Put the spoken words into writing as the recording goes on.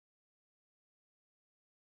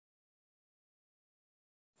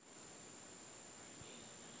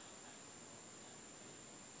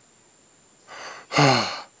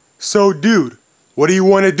So dude, what do you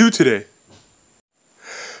want to do today?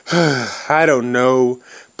 I don't know.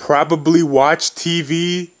 Probably watch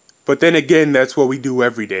TV. But then again, that's what we do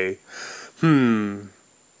every day.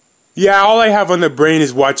 Yeah, all I have on the brain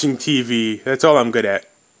is watching TV. That's all I'm good at.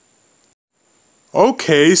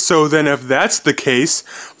 Okay, so then if that's the case,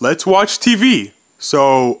 let's watch TV.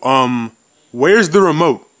 So, where's the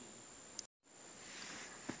remote?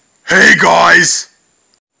 Hey guys!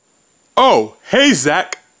 Oh, hey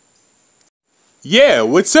Zach. Yeah,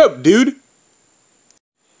 what's up, dude?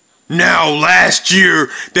 Now, last year,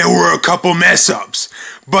 there were a couple mess-ups.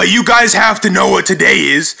 But you guys have to know what today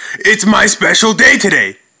is. It's my special day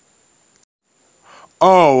today.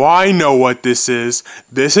 Oh, I know what this is.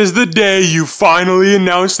 This is the day you finally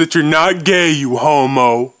announced that you're not gay, you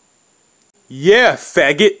homo. Yeah,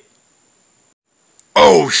 faggot.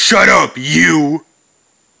 Oh, shut up, you!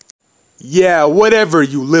 Yeah, whatever,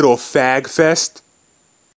 you little fag fest.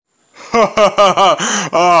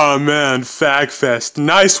 Oh man, fag fest.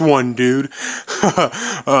 Nice one, dude.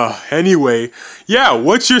 Anyway, yeah,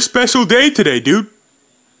 what's your special day today, dude?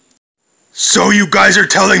 So you guys are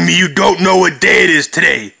telling me you don't know what day it is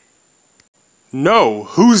today? No,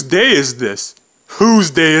 whose day is this?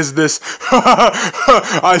 Whose day is this?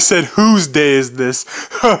 I said, whose day is this?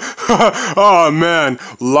 Oh man,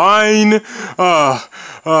 line.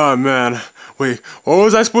 Oh man. Wait, what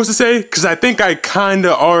was I supposed to say? Because I think I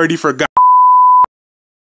kinda already forgot.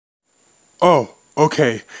 Oh,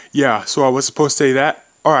 okay. Yeah, so I was supposed to say that?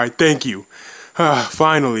 Alright, thank you.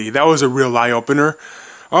 Finally, that was a real eye-opener.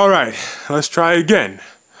 Alright, let's try again.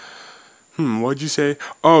 What'd you say?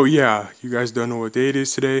 Oh yeah, you guys don't know what day it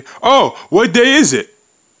is today? Oh, what day is it?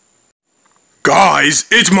 Guys,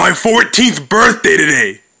 it's my 14th birthday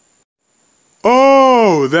today!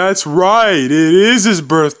 Oh, that's right, it is his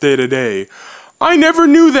birthday today. I never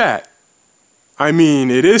knew that. I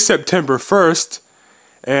mean, it is September 1st,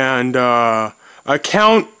 and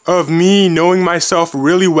account of me knowing myself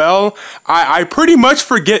really well, I pretty much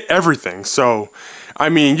forget everything, so I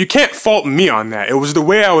mean, you can't fault me on that. It was the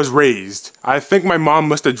way I was raised. I think my mom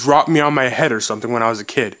must have dropped me on my head or something when I was a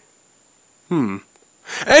kid.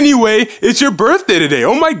 Anyway, it's your birthday today.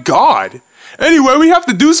 Oh my god. Anyway, we have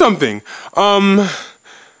to do something.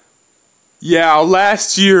 Yeah,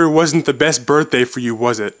 last year wasn't the best birthday for you,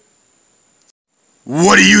 was it?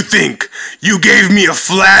 What do you think? You gave me a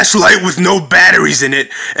flashlight with no batteries in it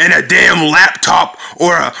and a damn laptop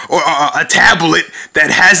or a tablet that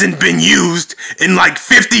hasn't been used in like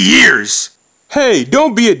 50 years. Hey,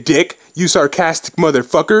 don't be a dick, you sarcastic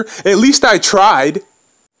motherfucker. At least I tried.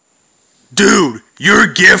 Dude, your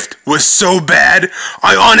gift was so bad,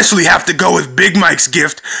 I honestly have to go with Big Mike's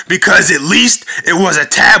gift because at least it was a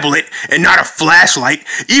tablet and not a flashlight.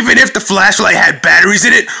 Even if the flashlight had batteries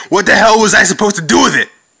in it, what the hell was I supposed to do with it?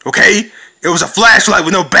 Okay? It was a flashlight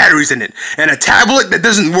with no batteries in it. And a tablet that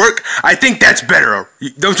doesn't work, I think that's better.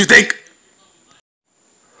 Don't you think?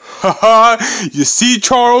 Haha, you see,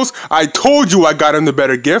 Charles? I told you I got him the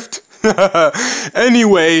better gift.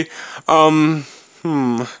 Anyway,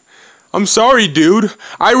 I'm sorry, dude.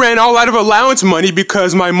 I ran all out of allowance money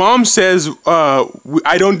because my mom says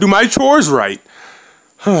I don't do my chores right.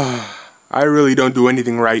 I really don't do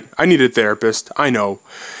anything right. I need a therapist. I know.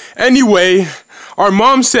 Anyway, our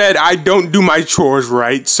mom said I don't do my chores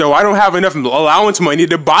right, so I don't have enough allowance money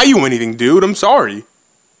to buy you anything, dude. I'm sorry.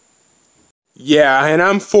 Yeah, and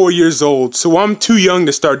I'm 4 years old, so I'm too young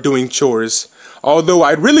to start doing chores. Although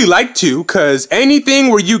I'd really like to, cause anything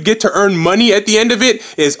where you get to earn money at the end of it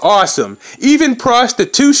is awesome. Even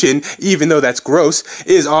prostitution, even though that's gross,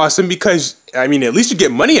 is awesome because, I mean, at least you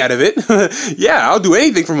get money out of it. Yeah, I'll do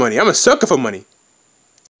anything for money. I'm a sucker for money.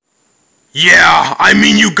 Yeah, I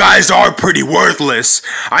mean, you guys are pretty worthless.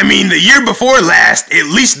 I mean, the year before last, at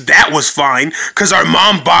least that was fine, cause our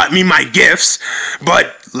mom bought me my gifts.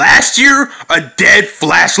 But last year, a dead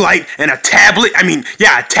flashlight and a tablet, I mean,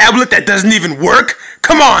 yeah, a tablet that doesn't even work?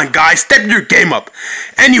 Come on, guys, step your game up.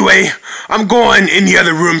 Anyway, I'm going in the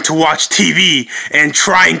other room to watch TV and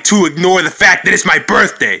trying to ignore the fact that it's my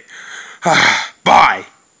birthday. Bye.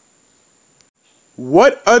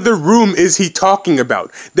 What other room is he talking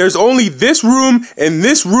about? There's only this room and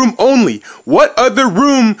this room only. What other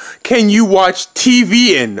room can you watch TV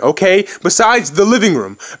in, okay? Besides the living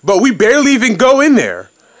room. But we barely even go in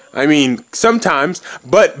there. I mean, sometimes,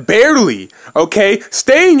 but barely, okay?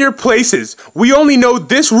 Stay in your places. We only know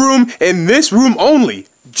this room and this room only.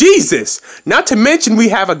 Jesus! Not to mention we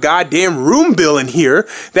have a goddamn room bill in here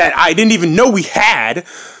that I didn't even know we had.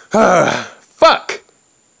 Fuck.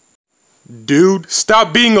 Dude,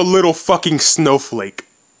 stop being a little fucking snowflake.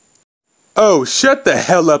 Oh, shut the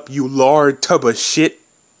hell up, you lard tub of shit.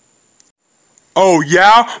 Oh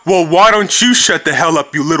yeah? Well, why don't you shut the hell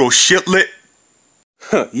up, you little shitlet?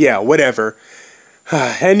 Yeah, whatever.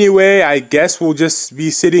 Anyway, I guess we'll just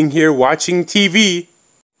be sitting here watching TV.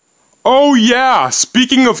 Oh yeah,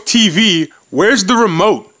 speaking of TV, where's the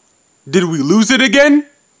remote? Did we lose it again?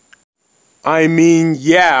 I mean,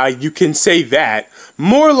 yeah, you can say that.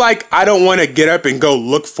 More like I don't want to get up and go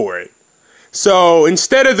look for it. So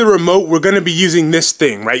instead of the remote, we're going to be using this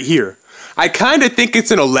thing right here. I kind of think it's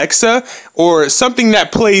an Alexa or something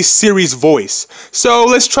that plays Siri's voice. So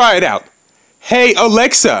let's try it out. Hey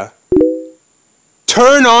Alexa,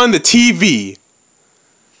 turn on the TV.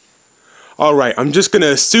 Alright, I'm just going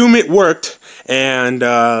to assume it worked. And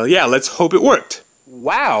yeah, let's hope it worked.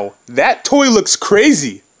 Wow, that toy looks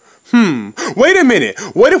crazy. Wait a minute.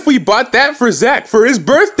 What if we bought that for Zach for his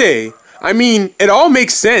birthday? I mean, it all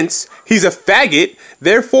makes sense. He's a faggot,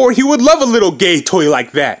 therefore he would love a little gay toy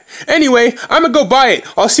like that. Anyway, I'm gonna go buy it.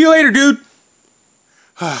 I'll see you later, dude.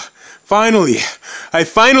 Finally, I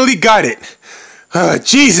finally got it.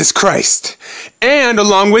 Jesus Christ. And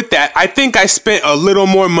along with that, I think I spent a little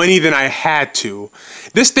more money than I had to.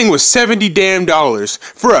 This thing was $70 damn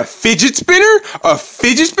for a fidget spinner? A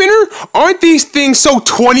fidget spinner? Aren't these things so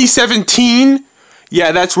 2017?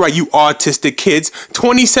 Yeah, that's right, you autistic kids.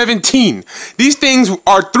 2017. These things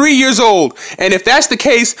are 3 years old. And if that's the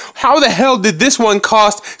case, how the hell did this one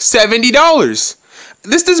cost $70?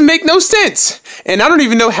 This doesn't make no sense. And I don't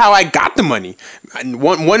even know how I got the money.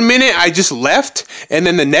 One minute I just left, and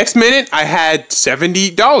then the next minute I had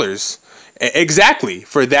 $70. Exactly,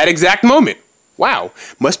 for that exact moment. Wow,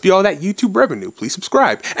 must be all that YouTube revenue. Please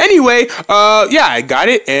subscribe. Anyway, yeah, I got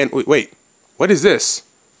it, and wait, what is this?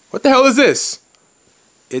 What the hell is this?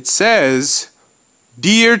 It says,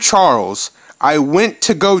 Dear Charles, I went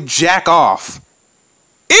to go jack off.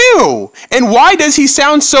 Ew! And why does he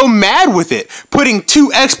sound so mad with it, putting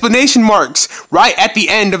 2 exclamation marks right at the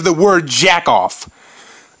end of the word jack off?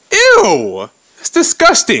 Ew! That's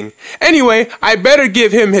disgusting. Anyway, I better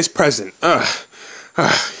give him his present.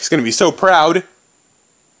 He's gonna be so proud.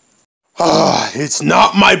 It's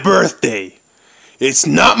not my birthday. It's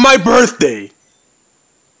not my birthday.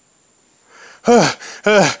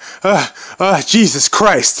 Jesus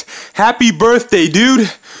Christ. Happy birthday, dude.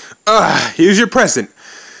 Here's your present.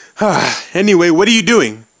 Anyway, what are you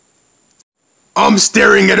doing? I'm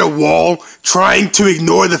staring at a wall, trying to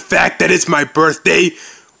ignore the fact that it's my birthday.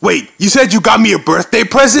 Wait, you said you got me a birthday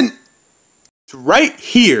present? It's right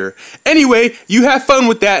here. Anyway, you have fun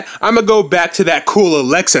with that. I'm gonna go back to that cool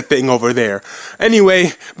Alexa thing over there.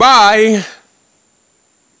 Anyway, bye.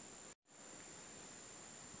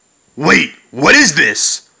 Wait, what is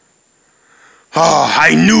this? Oh,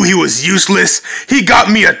 I knew he was useless. He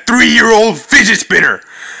got me a 3-year-old fidget spinner.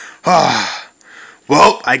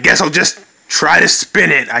 Well, I guess I'll just try to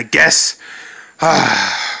spin it, I guess.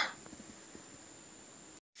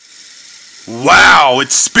 Wow,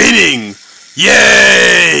 it's spinning!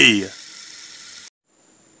 Yay!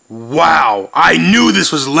 Wow, I knew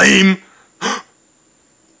this was lame.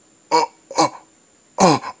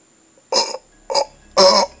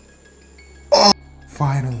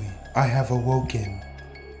 Finally, I have awoken.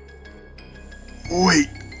 Wait,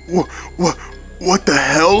 what the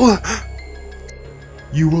hell?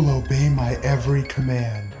 You will obey my every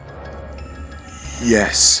command.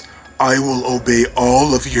 Yes, I will obey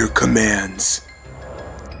all of your commands.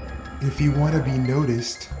 If you want to be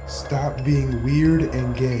noticed, stop being weird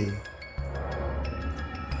and gay.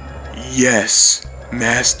 Yes,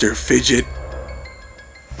 Master Fidget.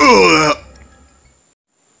 Ugh.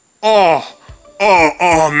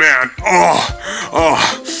 Oh, man.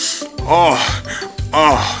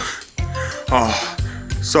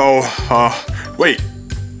 So, wait.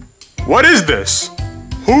 What is this?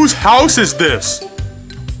 Whose house is this?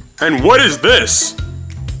 And what is this?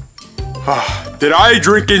 Did I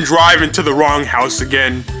drink and drive into the wrong house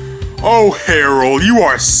again? Oh, Harold, you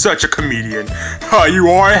are such a comedian. You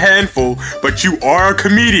are a handful, but you are a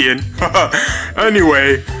comedian.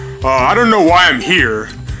 Anyway, I don't know why I'm here,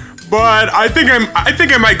 but I think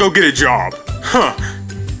I might go get a job.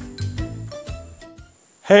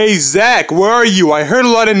 Hey, Zach, where are you? I heard a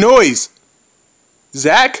lot of noise.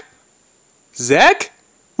 Zach? Zach?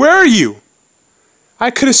 Where are you?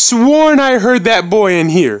 I could have sworn I heard that boy in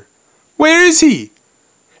here. Where is he?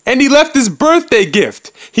 And he left his birthday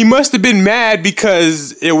gift. He must have been mad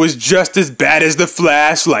because it was just as bad as the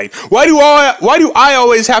flashlight. Why do I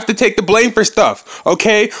always have to take the blame for stuff?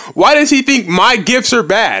 Okay? Why does he think my gifts are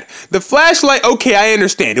bad? The flashlight, okay, I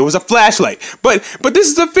understand. It was a flashlight. But this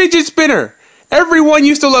is a fidget spinner. Everyone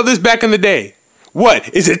used to love this back in the day.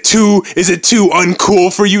 What? Is it too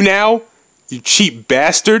uncool for you now? You cheap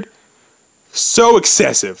bastard. So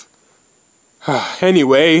excessive.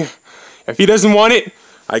 Anyway, if he doesn't want it,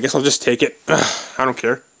 I guess I'll just take it. I don't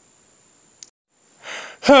care.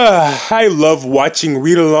 I love watching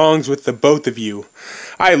read-alongs with the both of you.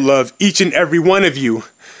 I love each and every one of you.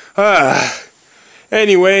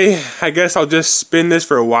 Anyway, I guess I'll just spin this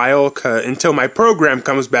for a while until my program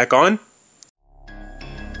comes back on.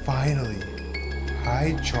 Finally.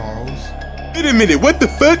 Hi, Charles. Wait a minute, what the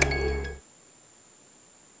fuck?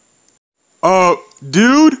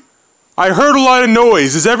 Dude? I heard a lot of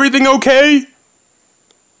noise. Is everything okay?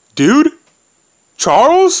 Dude?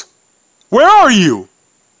 Charles? Where are you?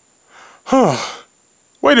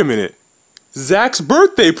 Wait a minute. Zach's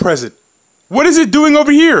birthday present. What is it doing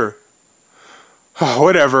over here?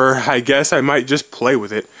 Whatever, I guess I might just play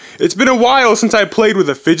with it. It's been a while since I played with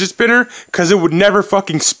a fidget spinner, because it would never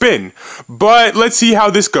fucking spin. But let's see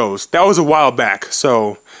how this goes. That was a while back,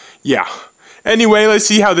 so yeah. Anyway, let's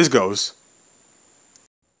see how this goes.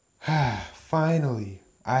 Finally,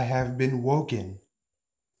 I have been woken.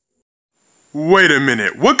 Wait a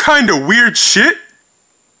minute, what kind of weird shit?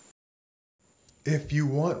 If you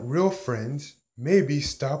want real friends, maybe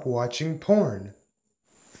stop watching porn.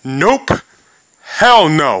 Nope. Hell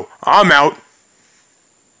no. I'm out.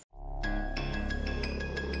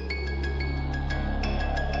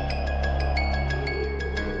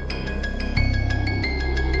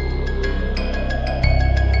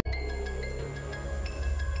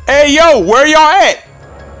 Hey yo, where y'all at?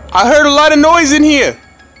 I heard a lot of noise in here.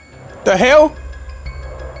 The hell?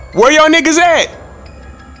 Where y'all niggas at?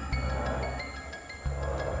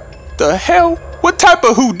 The hell? What type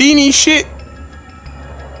of Houdini shit?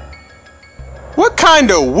 What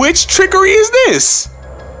kind of witch trickery is this?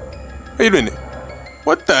 Wait a minute.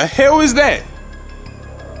 What the hell is that?